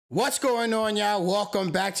What's going on, y'all?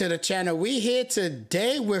 Welcome back to the channel. We here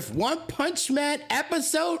today with One Punch Man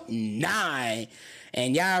episode 9.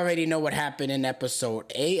 And y'all already know what happened in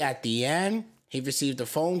episode 8 at the end. He received a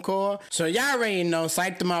phone call. So y'all already know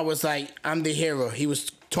Saitama was like, I'm the hero. He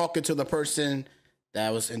was talking to the person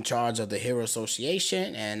that was in charge of the Hero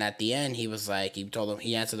Association. And at the end, he was like, he told him,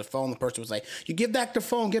 he answered the phone. The person was like, you give back the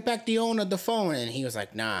phone, get back the owner of the phone. And he was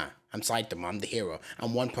like, nah. I'm Saitama, I'm the hero.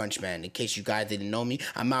 I'm One Punch Man. In case you guys didn't know me,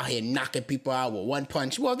 I'm out here knocking people out with one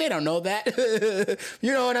punch. Well, they don't know that.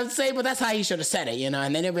 You know what I'm saying? But that's how you should have said it, you know?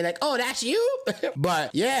 And then they'll be like, oh, that's you?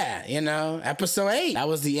 But yeah, you know, episode 8. That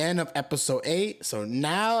was the end of episode 8. So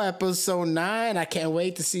now episode 9, I can't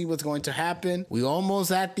wait to see what's going to happen. We almost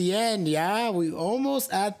at the end, yeah? We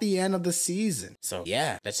almost at the end of the season. So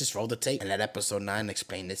yeah, let's just roll the tape and let episode 9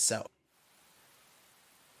 explain itself.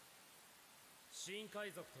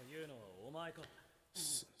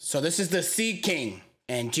 So this is the Sea King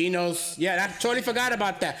and Genos. Yeah, I totally forgot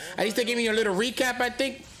about that. At least they gave me a little recap, I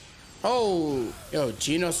think. Oh, yo,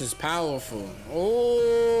 Genos is powerful.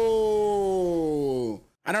 Oh,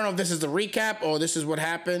 I don't know if this is the recap or this is what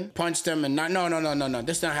happened. Punched him and not. No.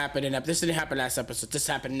 This didn't happen in. This didn't happen last episode. This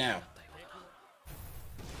happened now.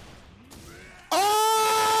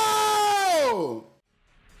 Oh!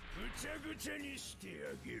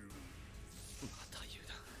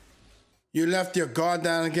 You left your guard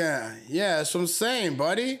down again. Yeah, that's what I'm saying,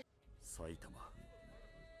 buddy. Saitama.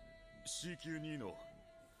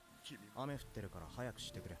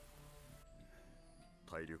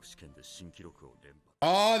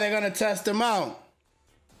 Oh, they're gonna test him out.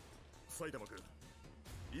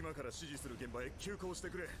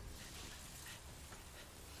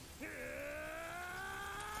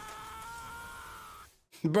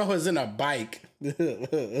 Bro is in a bike.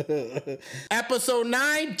 Episode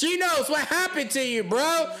 9, Genos, what happened to you,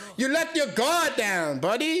 bro? You left your guard down,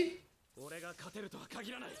 buddy.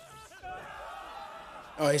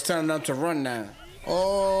 Oh, he's turning up to run now. Oh.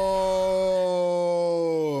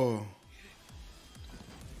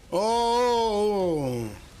 Oh.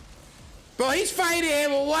 Bro, he's fighting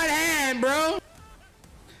him with one hand, bro.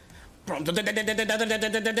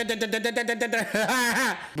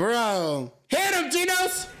 Bro, hit him,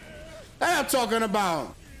 Genos. That's what I'm talking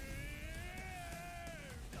about.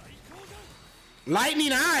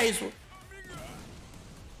 Lightning eyes.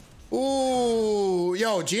 Ooh,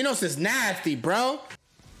 yo, Genos is nasty, bro.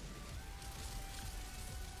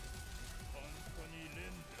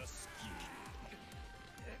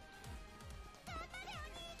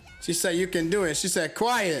 She said you can do it. She said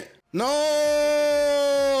quiet. No!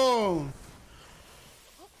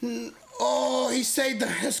 Oh, he saved the.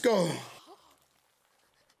 Let's go.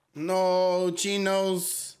 No,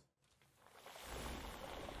 Genos.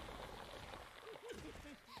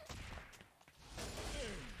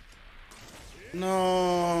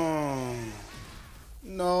 No.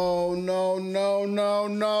 No.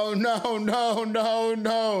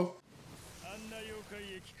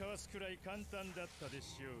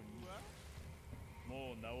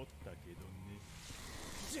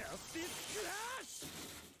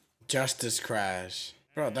 Justice Crash.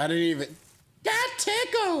 Bro, that didn't even... That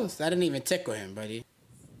tickles! That didn't even tickle him, buddy.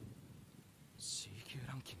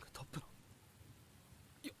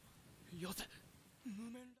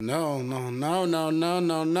 No.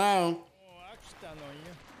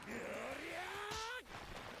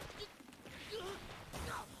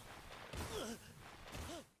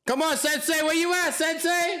 Come on, Sensei, where you at,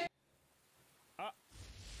 Sensei?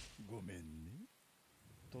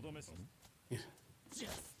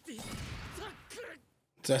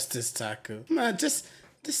 Justice Taku. Man, just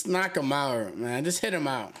knock him out, man. Just hit him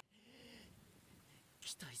out.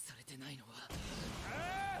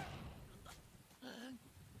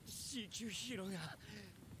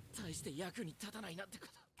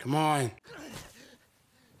 Come on.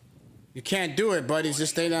 You can't do it, buddy.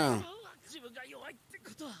 Just stay down.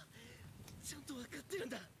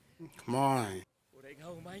 Come on.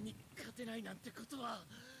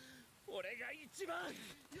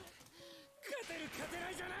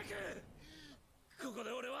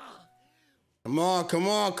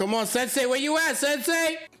 Come on, Sensei, where you at,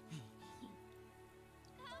 Sensei?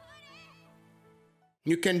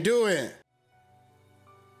 You can do it.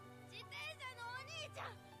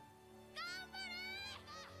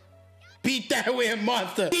 Beat that weird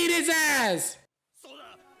monster. Beat his ass.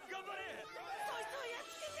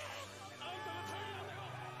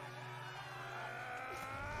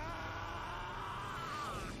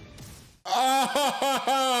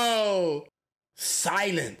 Oh!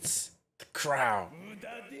 Silence the crowd.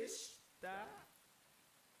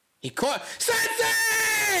 He caught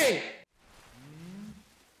Sensei!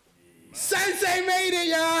 Sensei made it,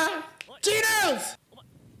 y'all! Cheetos!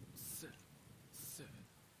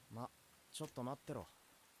 ま、ちょっと待ってろ。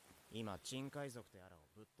今、珍海賊とやらを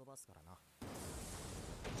ぶっ飛ばすからな。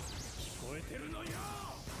聞こえてるのよ。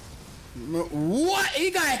What?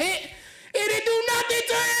 He got hit? He didn't do nothing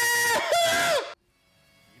to him!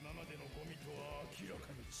 今までのゴミとは明ら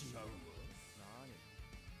かに違うわ。何？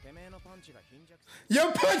てめえのパンチが貧弱す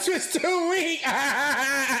Your punch was too weak!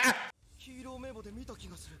 ヒーロー名簿で見た気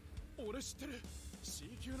がする。俺知ってる。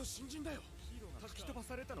C 級の新人だよ。ヒーローが吹き飛ば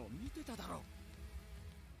されたのを見てただろう。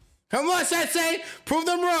 Come on, Sensei! Prove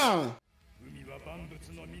them wrong! 海は万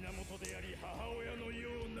物の源であり母親のよ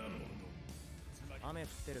うなもの。雨降っ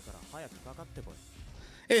てるから早くかかってこ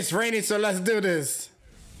い。 It's raining, so let's do this.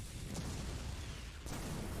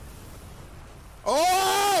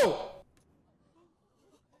 Oh!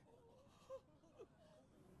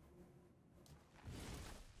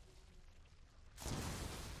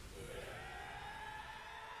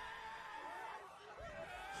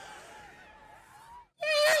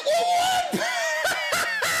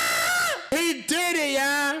 He did it,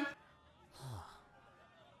 y'all!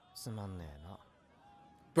 すまんねえな。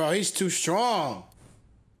 Bro, he's too strong.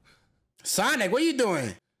 Sonic, what are you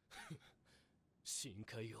doing? 深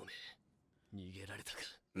海嫁、逃げられたか。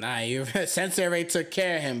 Nah, you Sensei already took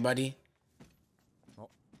care of him, buddy.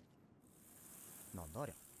 なんだあ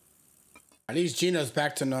りゃ。 At least Gino's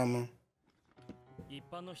back to normal. 一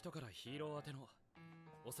般の人からヒーロー宛ての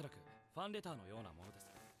おそらくファンレターのようなものです。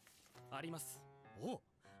あります。おう、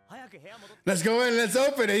早く部屋戻って。 Let's go in, let's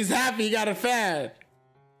open it. He's happy he got a fan.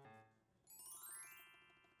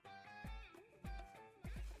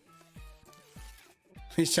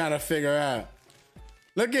 He's trying to figure out.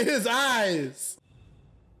 Look at his eyes.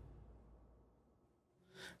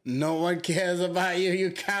 No one cares about you,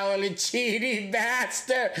 you cowardly, cheating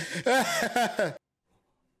bastard.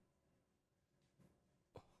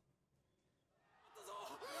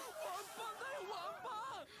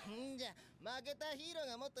 じゃ負けたヒーロー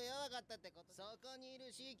がもっと弱かったってこと。そこにい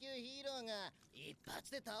る C 級ヒーローが一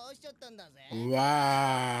発で倒しちゃったんだぜ。 Wow. ど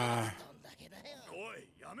んだけだよ。おい、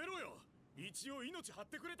やめろよ。一応命張っ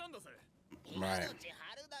てくれたんだぜ。 Right. 命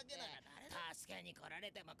張るだけなら助けに来られ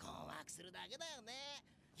ても困惑するだけだよね。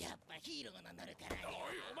やっぱヒーローが名乗るからよ。お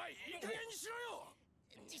い、お前いい加減にしろよ。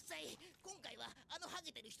実際今回はあのハゲ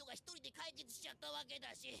てる人が一人で解決しちゃったわけ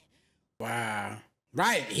だし。 Wow.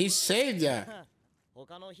 Right, he saved ya.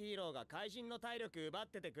 他のヒーローが怪人の体力奪っ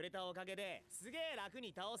ててくれたおかげですげえ楽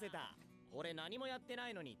に倒せた。俺何もやってな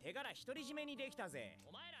いのに手柄独り占めにできたぜ。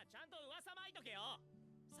お前らちゃんと噂まいとけよ。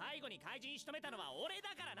最後に怪人仕留めたのは俺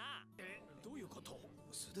だからな。どういうこと？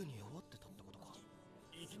すでに終わってたってことか。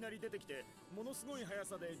いきなり出てきてものすごい速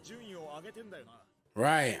さで順位を上げてんだよな。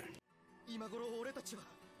 Right. 今頃俺たちは。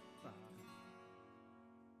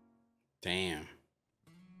Damn.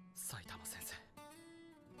 埼玉先生。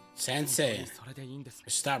 Sensei, それでいいんですね。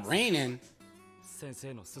 stop raining. 先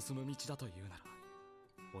生の進む道だというなら、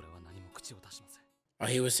俺は何も口を出しません。 Oh,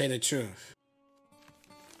 he would say the truth.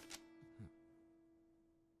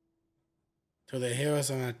 To the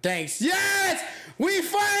heroes on thanks. Yes! We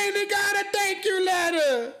finally got a thank you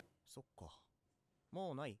letter! そっか。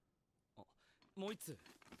もうない。もう一つ、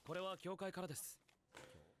これは教会からです。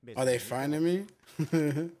 Are they finding me?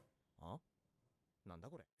 あ？なんだ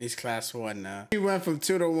これ。 He's class 1 now. He went from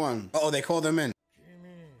 2 to 1. Oh, they called him in.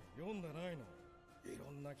 君、読んでないの？い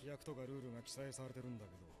ろんな規約とかルールが記載されてるんだ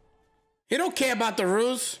けど。 He don't care about the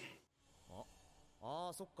rules. あ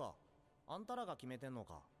あ、そっか。あんたらが決めてんの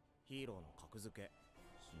か。ヒーローの格付け。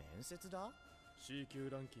面接だ？ C 級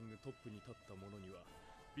ランキングトップに立った者には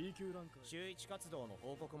B 級ランク。週一活動の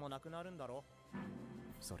報告もなくなるんだろ。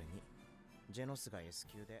それにジェノスが S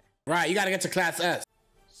級で。 Right, you gotta get to class S.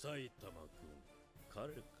 埼玉君、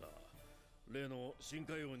彼か。例の深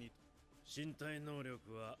海王に身体能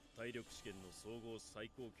力は体力試験の総合最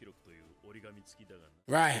高記録という折り紙付きだが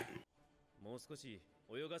な。 Right. もう少し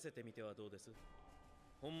泳がせてみてはどうです？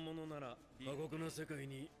本物なら過酷な世界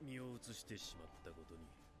に身を移してしまったことに。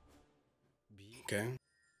 Okay.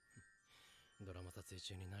 ドラマ撮影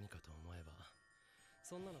中に何かと思えば、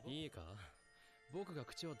そんなのいいか？僕が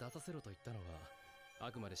口を出させろと言ったのは、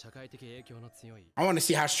あくまで社会的影響の強い。 I want to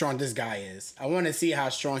see how strong this guy is. I want to see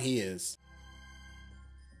how strong he is.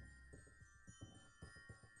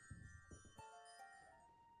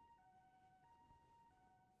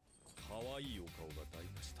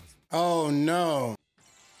 Oh no.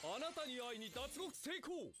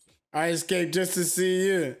 I escaped just to see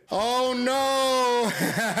you. Oh no.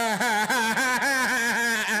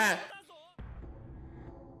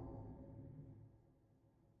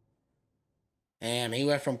 Damn, Damn, he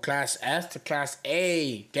went from class S to class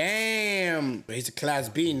A. Damn. He's a class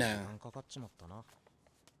B now. かかっちまったな。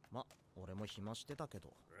ま、俺も暇してたけど。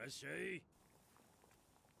いらっしゃい。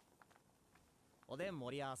おでん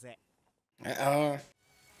盛り合わせ。Uh-oh.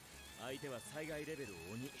 相手は災害レベル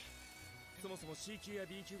鬼。そもそも C 級や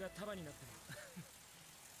B 級が束になって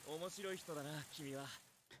も面白い人だな、君は。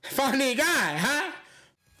Funny guy, huh?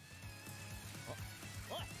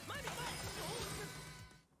 おい、前に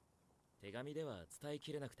手紙では伝え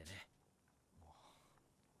きれなくてね。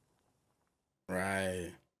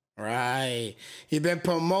Right. Right. He been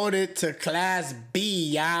promoted to class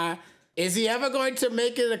B, y'all. Is he ever going to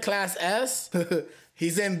make it a class S?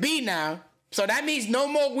 He's in B now. So that means no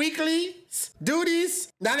more weeklies,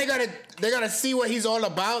 duties. Now they're gonna see what he's all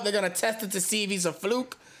about. They're gonna test it to see if he's a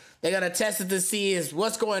fluke. They're gonna test it to see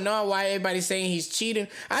what's going on, why everybody's saying he's cheating.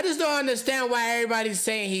 I just don't understand why everybody's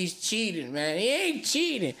saying he's cheating, man. He ain't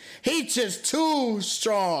cheating. He's just too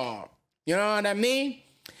strong. You know what I mean?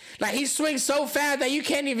 Like, he swings so fast that you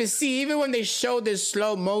can't even see. Even when they showed this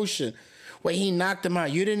slow motion where he knocked him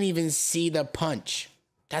out, you didn't even see the punch.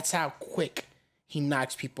 That's how quick he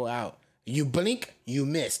knocks people out. You blink, you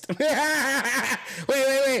missed.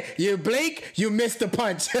 wait. You blink, you missed the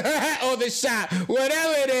punch or the shot,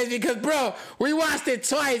 whatever it is. Because, bro, we watched it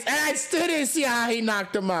twice and I still didn't see how he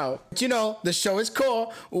knocked him out. But, you know, the show is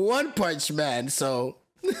called One Punch Man. So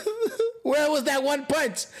where was that one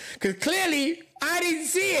punch? Because clearly I didn't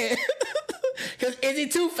see it. Because is he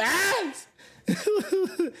too fast?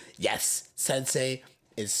 Yes, Sensei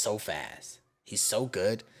is so fast. He's so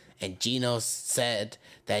good. And Gino said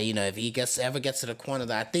that, you know, if he ever gets to the corner,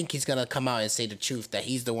 that I think he's going to come out and say the truth, that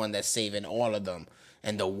he's the one that's saving all of them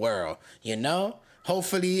and the world, you know?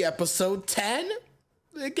 Hopefully episode 10,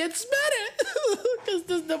 it gets better.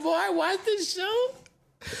 Because the more I watch this show,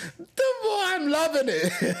 the more I'm loving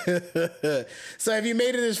it. So if you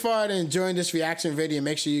made it this far and enjoying this reaction video,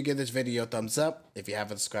 make sure you give this video a thumbs up. If you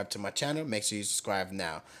haven't subscribed to my channel, make sure you subscribe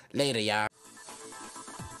now. Later, y'all.